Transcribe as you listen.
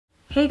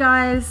Hey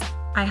guys,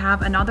 I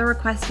have another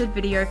requested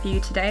video for you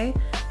today,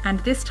 and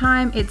this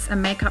time it's a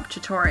makeup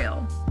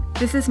tutorial.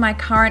 This is my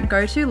current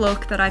go-to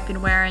look that I've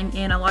been wearing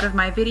in a lot of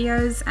my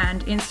videos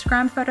and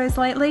Instagram photos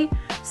lately,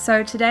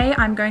 so today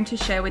I'm going to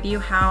share with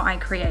you how I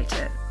create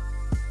it.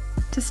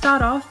 To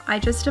start off, I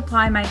just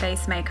apply my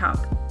base makeup.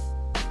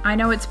 I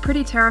know it's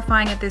pretty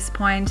terrifying at this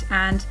point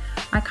and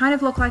I kind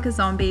of look like a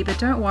zombie, but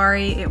don't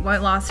worry, it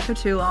won't last for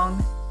too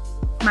long.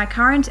 My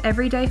current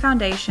everyday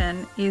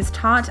foundation is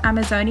Tarte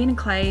Amazonian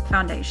Clay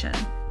Foundation.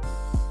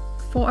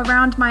 For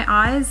around my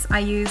eyes, I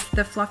use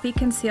the Fluffy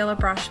Concealer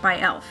Brush by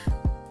e.l.f.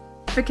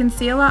 For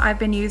concealer, I've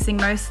been using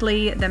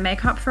mostly the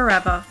Makeup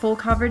Forever Full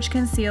Coverage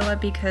Concealer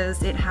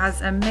because it has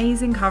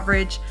amazing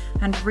coverage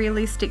and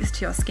really sticks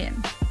to your skin.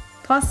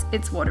 Plus,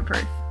 it's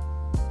waterproof.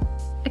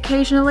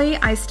 Occasionally,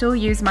 I still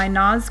use my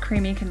NARS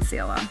Creamy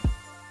Concealer.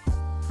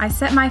 I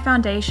set my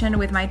foundation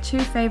with my two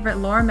favourite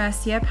Laura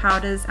Mercier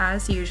powders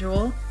as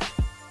usual.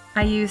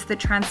 I use the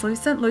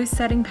translucent loose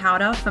setting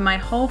powder for my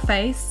whole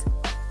face,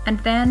 and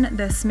then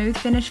the smooth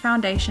finish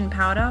foundation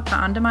powder for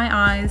under my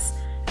eyes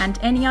and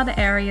any other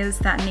areas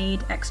that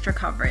need extra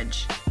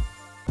coverage.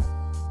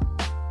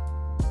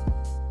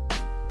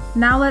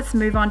 Now let's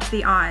move on to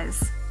the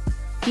eyes.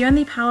 The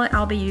only palette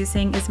I'll be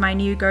using is my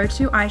new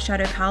go-to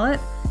eyeshadow palette,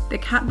 the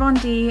Kat Von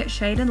D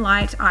Shade and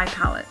Light Eye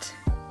Palette.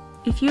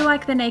 If you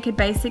like the Naked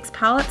Basics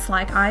palettes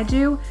like I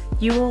do,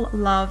 you will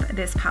love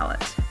this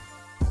palette.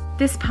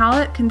 This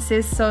palette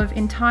consists of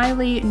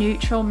entirely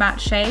neutral matte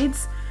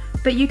shades,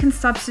 but you can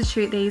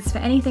substitute these for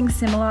anything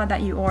similar that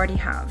you already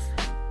have.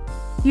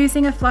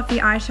 Using a fluffy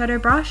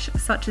eyeshadow brush,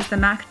 such as the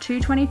MAC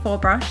 224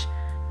 brush,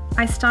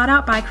 I start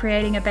out by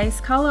creating a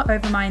base colour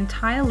over my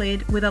entire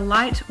lid with a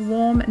light,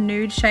 warm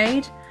nude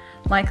shade,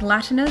 like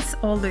Latinus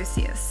or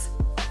Lucius.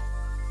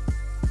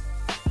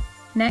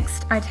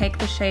 Next, I take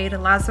the shade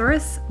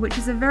Lazarus, which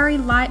is a very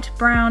light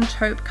brown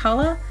taupe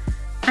colour,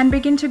 and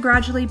begin to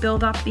gradually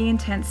build up the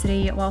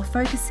intensity while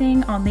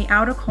focusing on the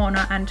outer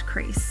corner and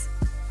crease,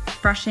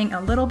 brushing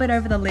a little bit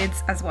over the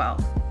lids as well.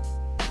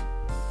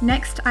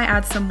 Next, I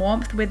add some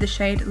warmth with the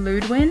shade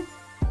Ludwin,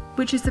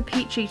 which is a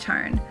peachy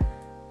tone,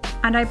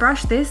 and I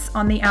brush this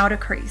on the outer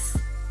crease.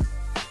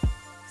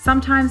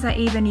 Sometimes I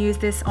even use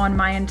this on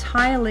my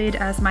entire lid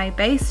as my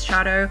base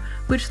shadow,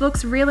 which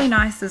looks really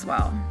nice as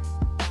well.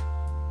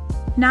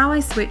 Now I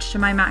switch to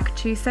my MAC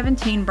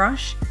 217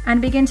 brush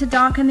and begin to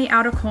darken the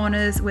outer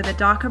corners with a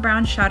darker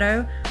brown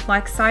shadow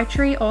like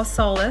Citri or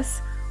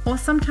Solus, or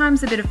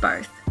sometimes a bit of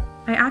both.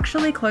 I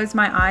actually close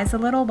my eyes a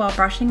little while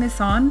brushing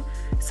this on,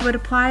 so it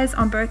applies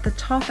on both the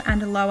top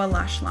and lower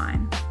lash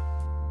line.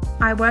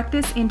 I work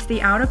this into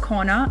the outer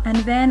corner and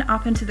then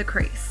up into the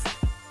crease.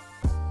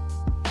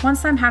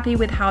 Once I'm happy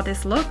with how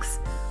this looks,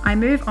 I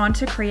move on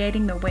to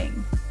creating the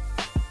wing.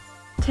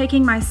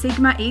 Taking my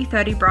Sigma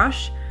E30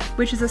 brush,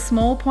 which is a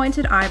small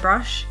pointed eye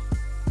brush,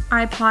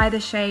 I apply the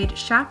shade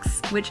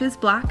Shax, which is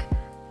black,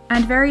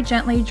 and very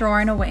gently draw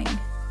in a wing.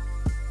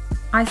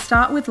 I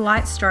start with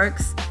light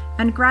strokes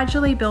and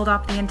gradually build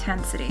up the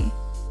intensity.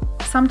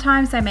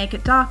 Sometimes I make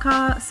it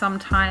darker,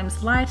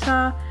 sometimes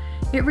lighter.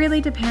 It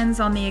really depends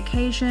on the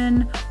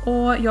occasion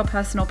or your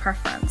personal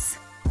preference.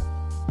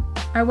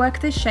 I work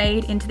this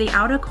shade into the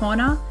outer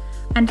corner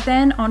and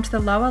then onto the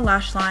lower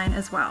lash line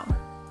as well.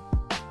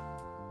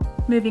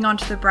 Moving on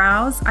to the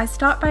brows, I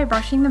start by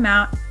brushing them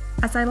out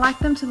as I like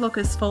them to look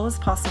as full as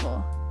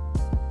possible.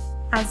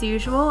 As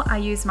usual, I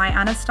use my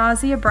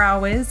Anastasia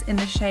Brow Wiz in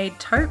the shade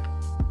Taupe,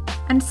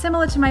 and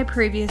similar to my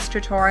previous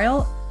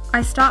tutorial,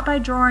 I start by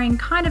drawing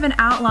kind of an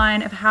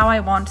outline of how I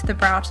want the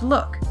brow to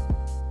look.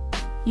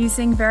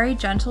 Using very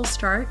gentle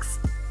strokes,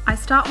 I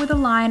start with a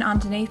line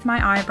underneath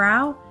my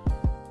eyebrow,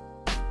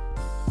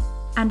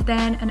 and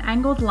then an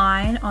angled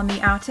line on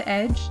the outer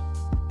edge,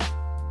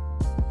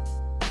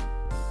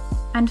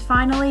 and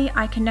finally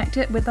I connect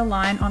it with the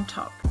line on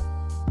top.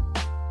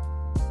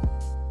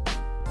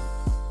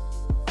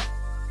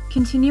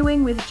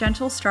 Continuing with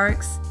gentle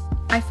strokes,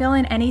 I fill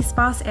in any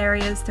sparse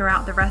areas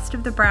throughout the rest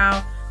of the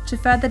brow to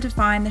further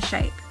define the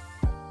shape.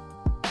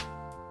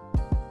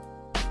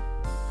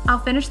 I'll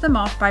finish them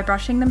off by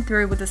brushing them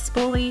through with a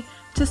spoolie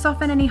to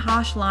soften any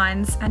harsh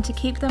lines and to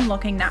keep them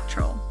looking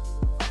natural.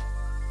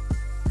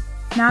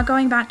 Now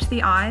going back to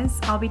the eyes,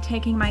 I'll be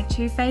taking my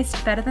Too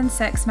Faced Better Than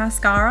Sex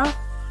mascara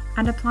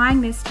and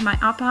applying this to my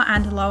upper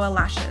and lower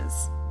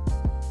lashes.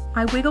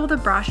 I wiggle the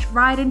brush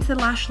right into the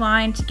lash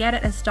line to get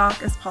it as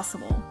dark as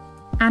possible.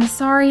 And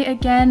sorry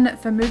again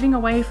for moving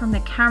away from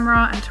the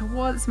camera and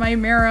towards my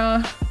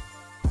mirror.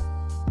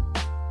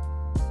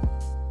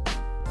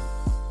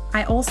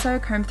 I also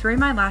comb through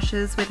my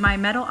lashes with my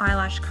metal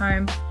eyelash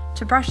comb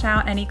to brush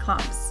out any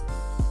clumps.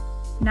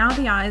 Now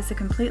the eyes are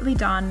completely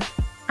done,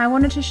 I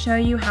wanted to show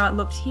you how it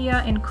looked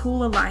here in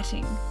cooler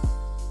lighting.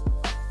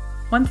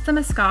 Once the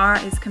mascara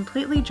is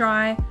completely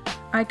dry,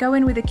 I go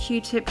in with a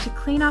Q-tip to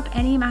clean up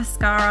any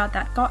mascara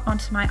that got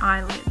onto my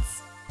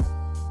eyelids.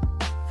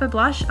 For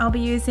blush, I'll be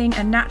using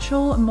a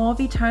natural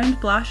mauvey toned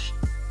blush,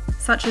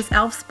 such as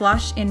e.l.f.'s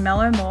blush in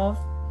Mellow Mauve,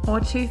 or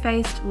Too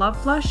Faced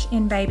Love Blush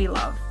in Baby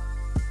Love.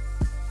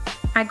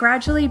 I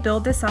gradually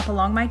build this up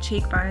along my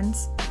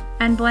cheekbones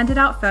and blend it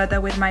out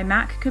further with my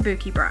MAC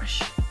Kabuki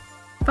brush.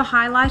 For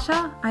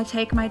highlighter, I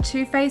take my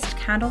Too Faced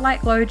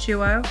Candlelight Glow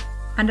Duo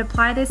and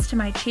apply this to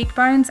my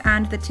cheekbones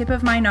and the tip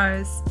of my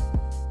nose.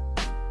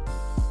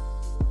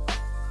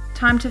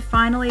 Time to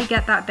finally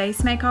get that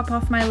base makeup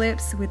off my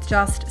lips with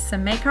just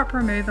some makeup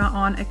remover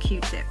on a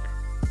Q-tip.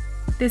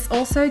 This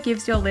also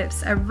gives your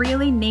lips a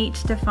really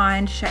neat,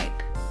 defined shape.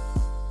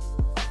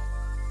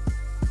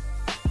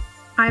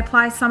 I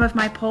apply some of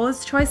my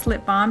Paula's Choice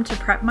lip balm to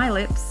prep my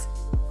lips,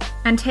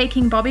 and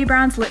taking Bobbi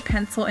Brown's lip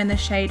pencil in the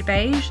shade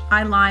Beige,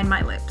 I line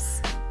my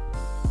lips.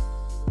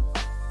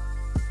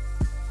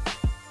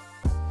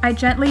 I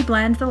gently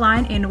blend the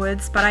line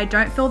inwards, but I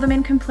don't fill them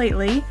in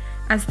completely,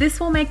 as this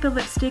will make the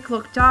lipstick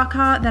look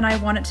darker than I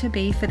want it to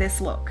be for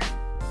this look.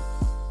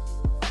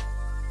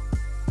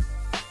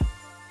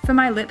 For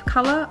my lip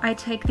colour, I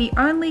take the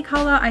only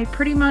colour I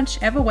pretty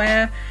much ever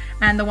wear,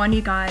 and the one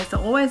you guys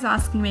are always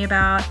asking me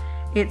about.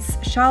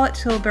 It's Charlotte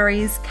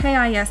Tilbury's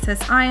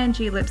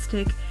KISSING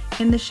lipstick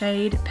in the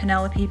shade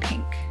Penelope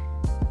Pink.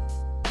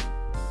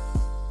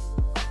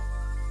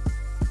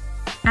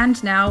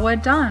 And now we're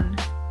done.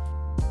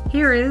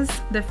 Here is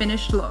the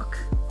finished look.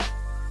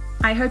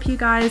 I hope you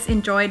guys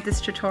enjoyed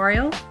this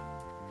tutorial,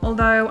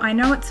 although I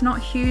know it's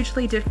not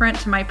hugely different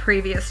to my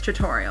previous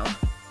tutorial.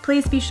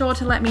 Please be sure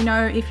to let me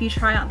know if you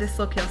try out this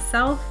look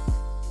yourself.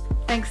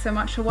 Thanks so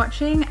much for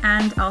watching,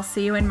 and I'll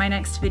see you in my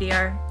next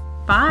video.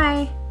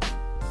 Bye!